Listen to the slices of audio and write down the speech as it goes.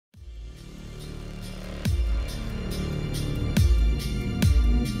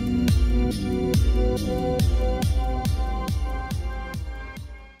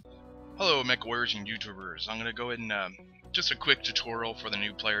viewers and YouTubers. I'm gonna go ahead and just a quick tutorial for the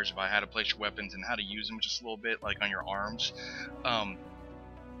new players about how to place your weapons and how to use them just a little bit, like on your arms.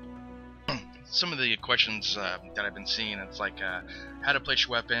 Some of the questions that I've been seeing, it's like how to place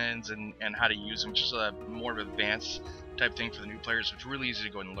your weapons and how to use them, just a more of an advanced type thing for the new players, so it's really easy to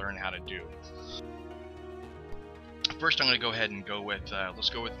go and learn how to do. First, I'm going to go ahead and go with, let's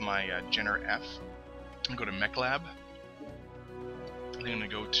go with my Jenner F. I'm going to go to Mech Lab. I'm going to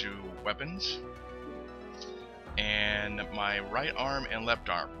go to Weapons. And my right arm and left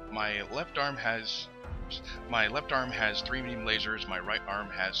arm. My left arm has 3 medium lasers, my right arm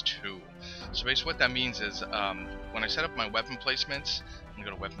has 2. So basically what that means is, when I set up my weapon placements, I'm going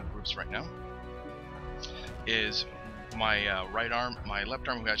to go to weapon groups right now, is my my left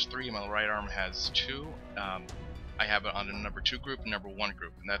arm has 3, and my right arm has 2. I have it on the number 2 group and number 1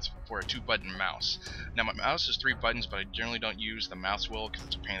 group, and that's for a 2-button mouse. Now my mouse is 3 buttons, but I generally don't use the mouse wheel because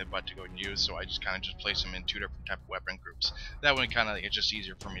it's a pain in the butt to go and use, so I just kind of just place them in 2 different type of weapon groups. That way it's just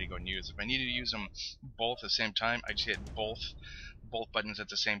easier for me to go and use. If I needed to use them both at the same time, I just hit both buttons at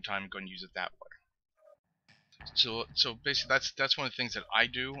the same time and go and use it that way. So basically that's one of the things that I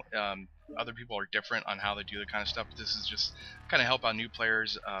do. Other people are different on how they do the kind of stuff. This is just kind of help out new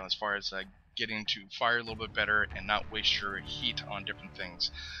players as far as getting to fire a little bit better and not waste your heat on different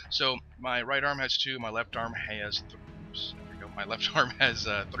things. So my right arm has 2, my left arm has 3. Oops, there we go. My left arm has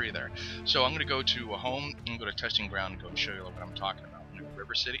 3 there. So I'm going to go to home and go to testing ground and go and show you what I'm talking about. I'm going to go to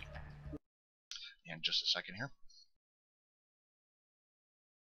River City. And just a second here.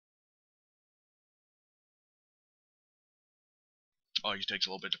 Oh, it takes a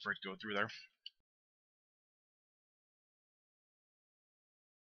little bit for it to go through there.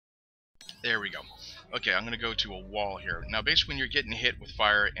 There we go. Okay, I'm going to go to a wall here. Now basically when you're getting hit with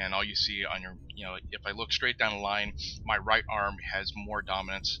fire and all you see on your, if I look straight down the line, my right arm has more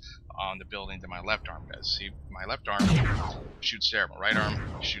dominance on the building than my left arm does. See, my left arm shoots there, my right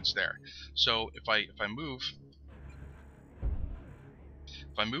arm shoots there. So if I move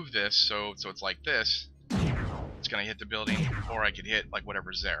this, so it's like this, it's going to hit the building, or I could hit like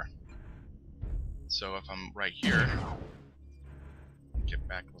whatever's there. So if I'm right here, get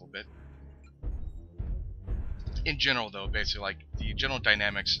back a little bit. In general, though, basically, like the general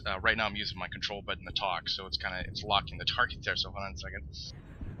dynamics, right now I'm using my control button to talk, so it's locking the target there. So hold on a second.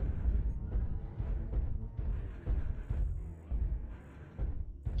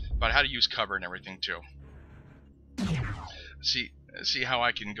 About how to use cover and everything too. See how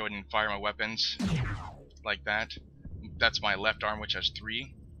I can go ahead and fire my weapons like that. That's my left arm, which has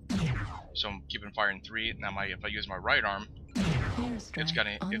 3. So I'm keeping firing 3. Now if I use my right arm, it's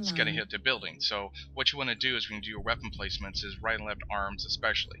gonna hit the building. So what you want to do is when you do your weapon placements is right and left arms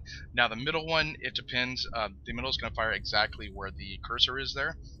especially. Now the middle one, it depends. The middle is gonna fire exactly where the cursor is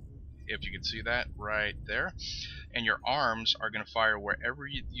there, if you can see that right there, and your arms are gonna fire wherever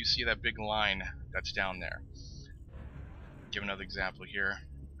you see that big line that's down there. Give another example here.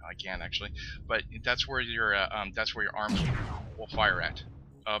 I can't actually, but that's where your arms will fire at,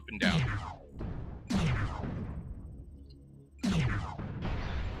 up and down.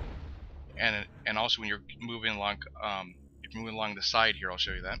 And also when you're moving along, if you're moving along the side here, I'll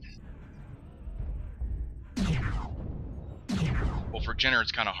show you that. Well, for Jenner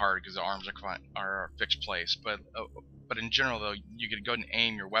it's kind of hard because the arms are fixed place, but in general though, you can go and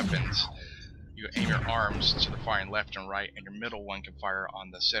aim your weapons. You aim your arms so they're firing left and right, and your middle one can fire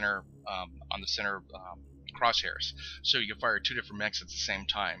on the center crosshairs. So you can fire 2 different mechs at the same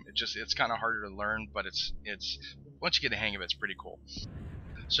time. It's kind of harder to learn, but it's once you get the hang of it, it's pretty cool.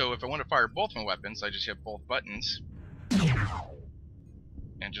 So if I want to fire both my weapons, I just hit both buttons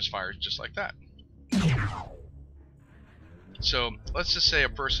and just fires just like that. So let's just say a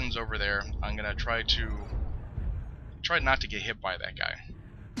person's over there. I'm gonna try not to get hit by that guy.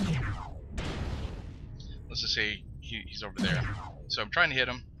 Let's just say he's over there. So I'm trying to hit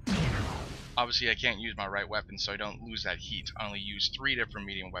him. Obviously I can't use my right weapon, so I don't lose that heat. I only use 3 different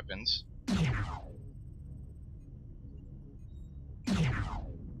medium weapons.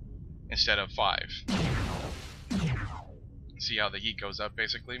 Instead of 5. See how the heat goes up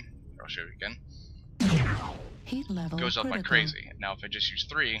basically? I'll show you again. Heat level goes up critical. like crazy. Now if I just use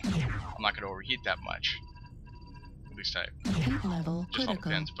 3, I'm not going to overheat that much. At least heat level just all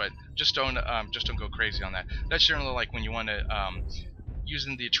critical. depends, but just don't go crazy on that. That's generally like when you want to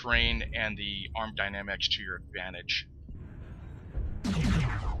using the terrain and the arm dynamics to your advantage.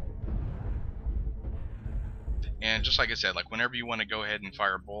 And just like I said, like whenever you want to go ahead and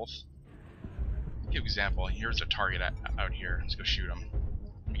fire both. Give an example. Here's a target out here. Let's go shoot him.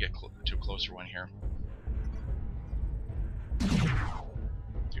 Let me get to a closer one here.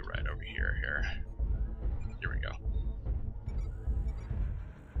 Do you right over here. Here we go.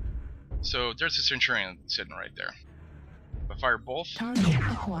 So there's a Centurion sitting right there. If I fire both, Target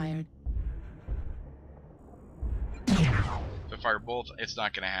acquired. if I fire both, it's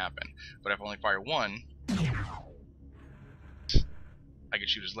not going to happen. But if I only fire one, I could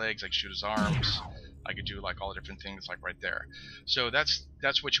shoot his legs, I could shoot his arms, I could do like all the different things like right there. So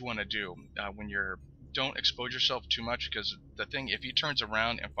that's what you want to do when you're. Don't expose yourself too much, because the thing, if he turns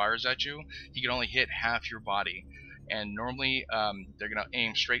around and fires at you, he can only hit half your body. And normally they're going to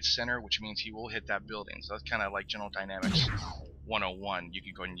aim straight center, which means he will hit that building. So that's kind of like General Dynamics 101 you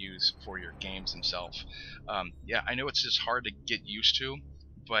can go and use for your games themselves. Yeah, I know it's just hard to get used to,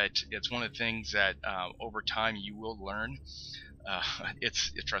 but it's one of the things that over time you will learn.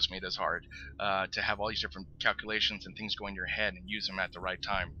 Trust me, it is hard to have all these different calculations and things go in your head and use them at the right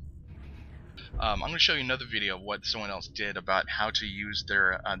time. I'm going to show you another video of what someone else did about how to use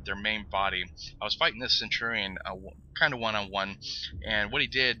their main body. I was fighting this Centurion kind of one-on-one, and what he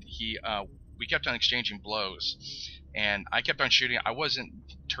did, we kept on exchanging blows, and I kept on shooting. I wasn't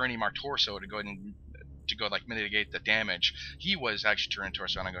turning my torso to go like mitigate the damage. He was actually turning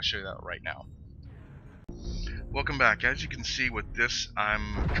torso, and I'm going to show you that right now. Welcome back. As you can see with this,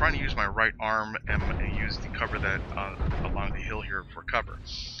 I'm trying to use my right arm and use the cover that along the hill here for cover.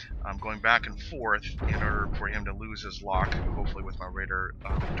 I'm going back and forth in order for him to lose his lock, hopefully with my radar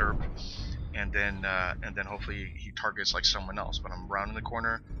derp, and then hopefully he targets like someone else. But I'm rounding the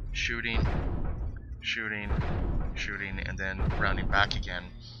corner, shooting, and then rounding back again.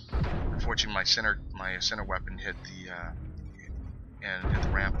 Unfortunately, my center weapon hit the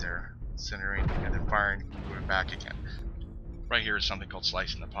ramp there, centering and then firing, moving back again. Right here is something called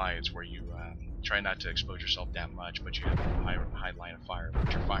slicing the pie. It's where you try not to expose yourself that much, but you have a high line of fire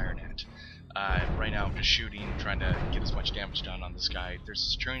that you're firing at. Right now I'm just shooting, trying to get as much damage done on this guy. There's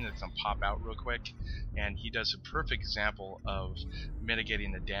this Centurion that's going to pop out real quick, and he does a perfect example of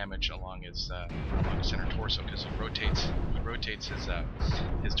mitigating the damage along his center torso, because he rotates his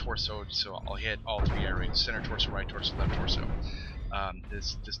torso, so I'll hit all three areas: center torso, right torso, left torso.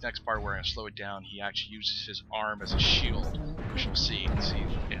 This next part where I'm going to slow it down, he actually uses his arm as a shield, which you'll see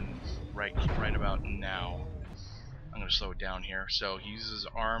in right about now. I'm going to slow it down here. So he uses his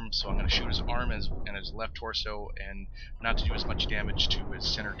arm, so I'm going to shoot his arm and his left torso, and not to do as much damage to his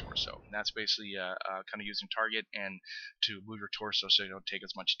center torso. And that's basically kind of using target and to move your torso so you don't take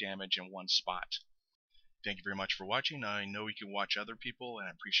as much damage in one spot. Thank you very much for watching. I know you can watch other people, and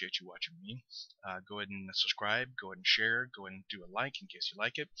I appreciate you watching me. Go ahead and subscribe, go ahead and share, go ahead and do a like in case you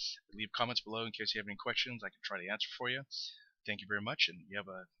like it. Leave comments below in case you have any questions I can try to answer for you. Thank you very much, and you have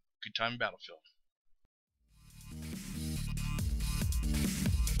a good time in Battlefield.